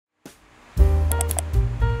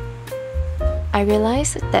I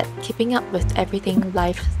realized that keeping up with everything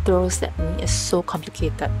life throws at me is so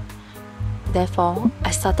complicated. Therefore,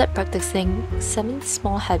 I started practicing 7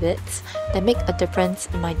 small habits that make a difference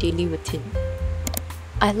in my daily routine.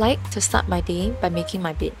 I like to start my day by making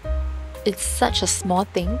my bed. It's such a small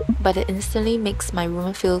thing, but it instantly makes my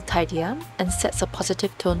room feel tidier and sets a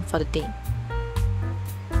positive tone for the day.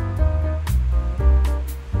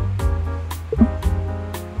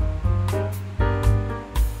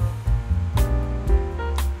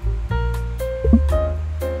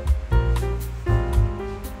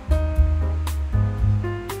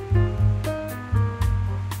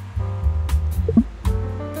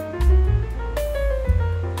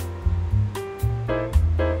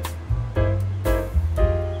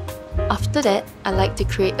 After that, I like to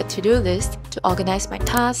create a to-do list to organize my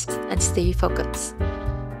tasks and stay focused.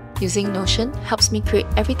 Using Notion helps me create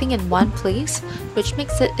everything in one place, which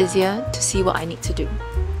makes it easier to see what I need to do.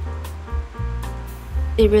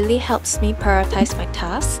 It really helps me prioritize my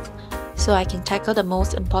tasks so I can tackle the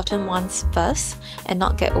most important ones first and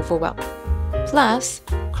not get overwhelmed. Plus,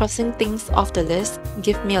 crossing things off the list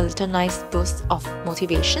gives me a little nice boost of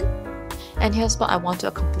motivation. And here's what I want to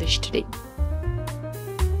accomplish today.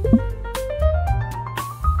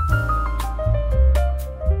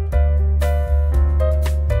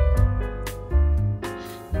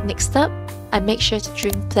 Next up, I make sure to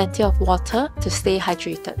drink plenty of water to stay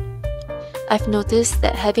hydrated. I've noticed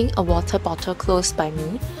that having a water bottle close by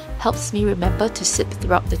me helps me remember to sip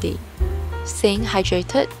throughout the day. Staying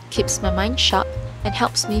hydrated keeps my mind sharp and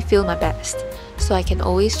helps me feel my best, so I can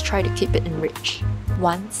always try to keep it in reach.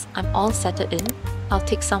 Once I'm all settled in, I'll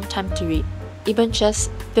take some time to read. Even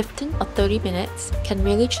just 15 or 30 minutes can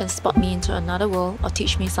really transport me into another world or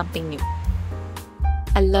teach me something new.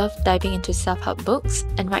 I love diving into self-help books,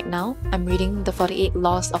 and right now I'm reading The 48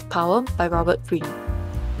 Laws of Power by Robert Greene.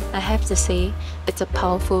 I have to say, it's a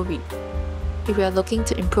powerful read. If you are looking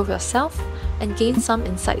to improve yourself and gain some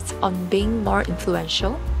insights on being more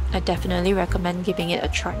influential, I definitely recommend giving it a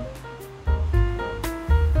try.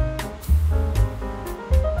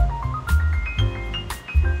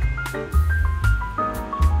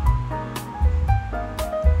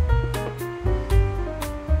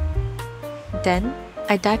 Then,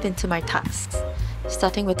 I dive into my tasks,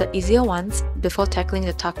 starting with the easier ones before tackling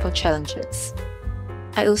the tougher challenges.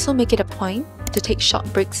 I also make it a point to take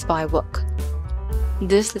short breaks while I work.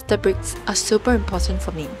 These little breaks are super important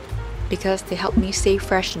for me because they help me stay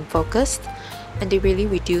fresh and focused, and they really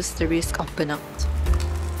reduce the risk of burnout.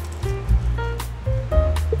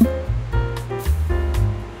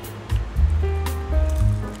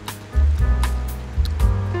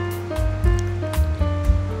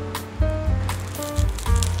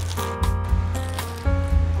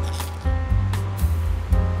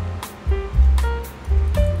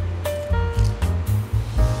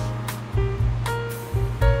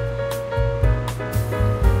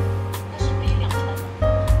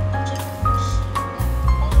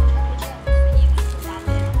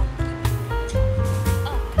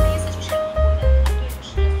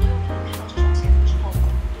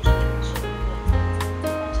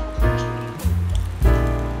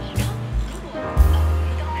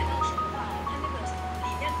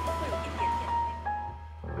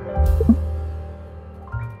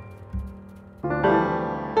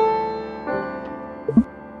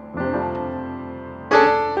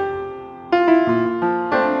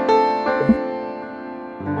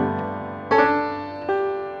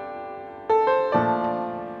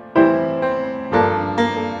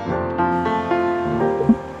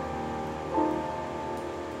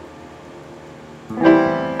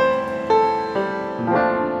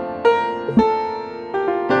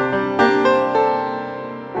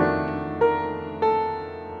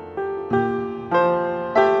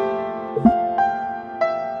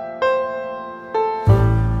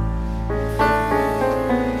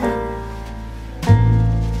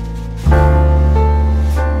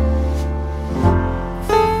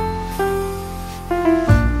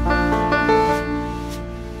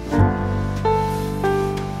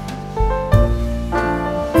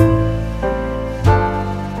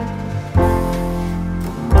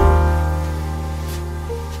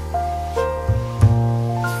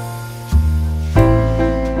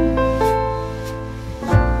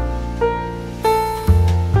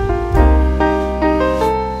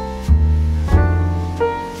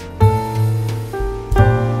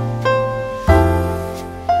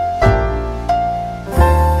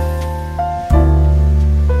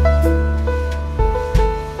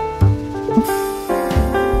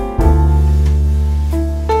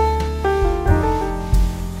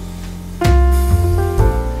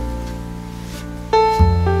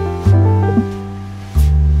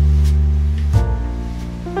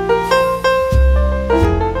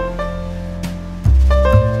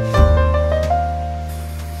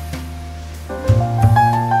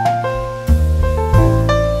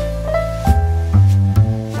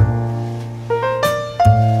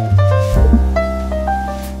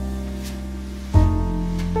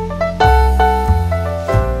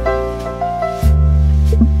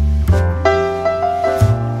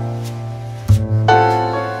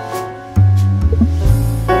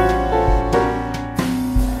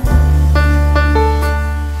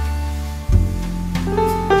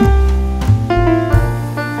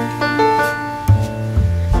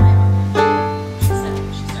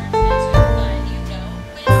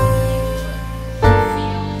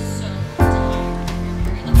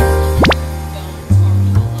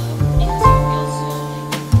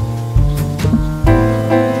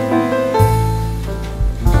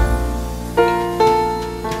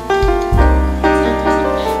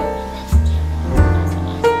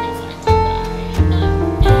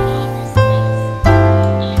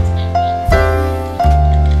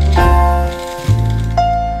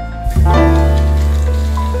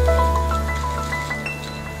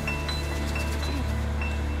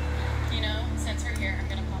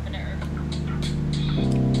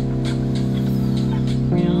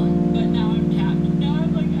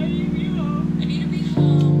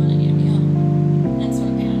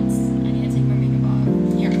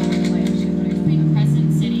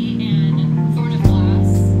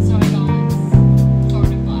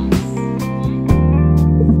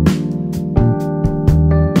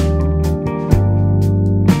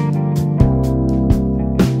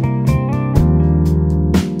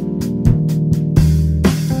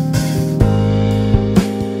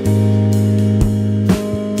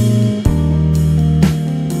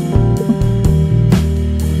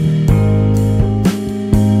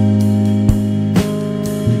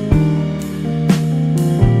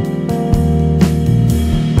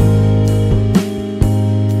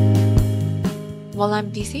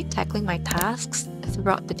 I'm busy tackling my tasks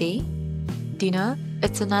throughout the day, dinner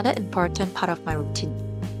is another important part of my routine.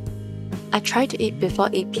 I try to eat before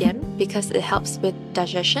 8 p.m. because it helps with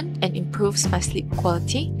digestion and improves my sleep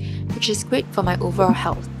quality, which is great for my overall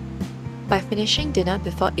health. By finishing dinner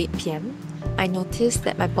before 8 p.m., I notice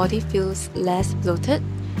that my body feels less bloated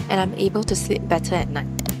and I'm able to sleep better at night.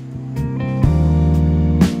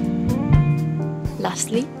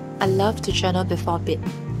 Lastly, I love to journal before bed.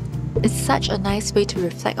 It's such a nice way to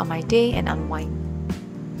reflect on my day and unwind.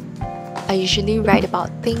 I usually write about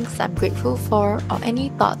things I'm grateful for or any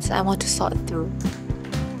thoughts I want to sort through.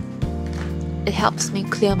 It helps me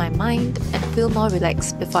clear my mind and feel more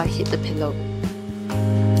relaxed before I hit the pillow.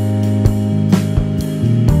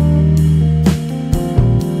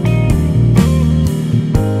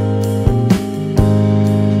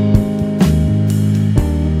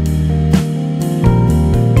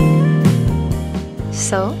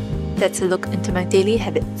 So, that's a look into my daily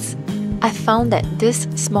habits. I found that these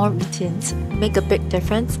small routines make a big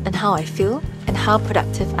difference in how I feel and how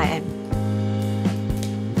productive I am.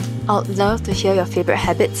 I would love to hear your favorite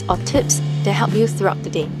habits or tips that help you throughout the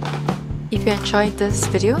day. If you enjoyed this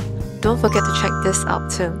video, don't forget to check this out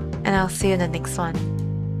too, and I'll see you in the next one.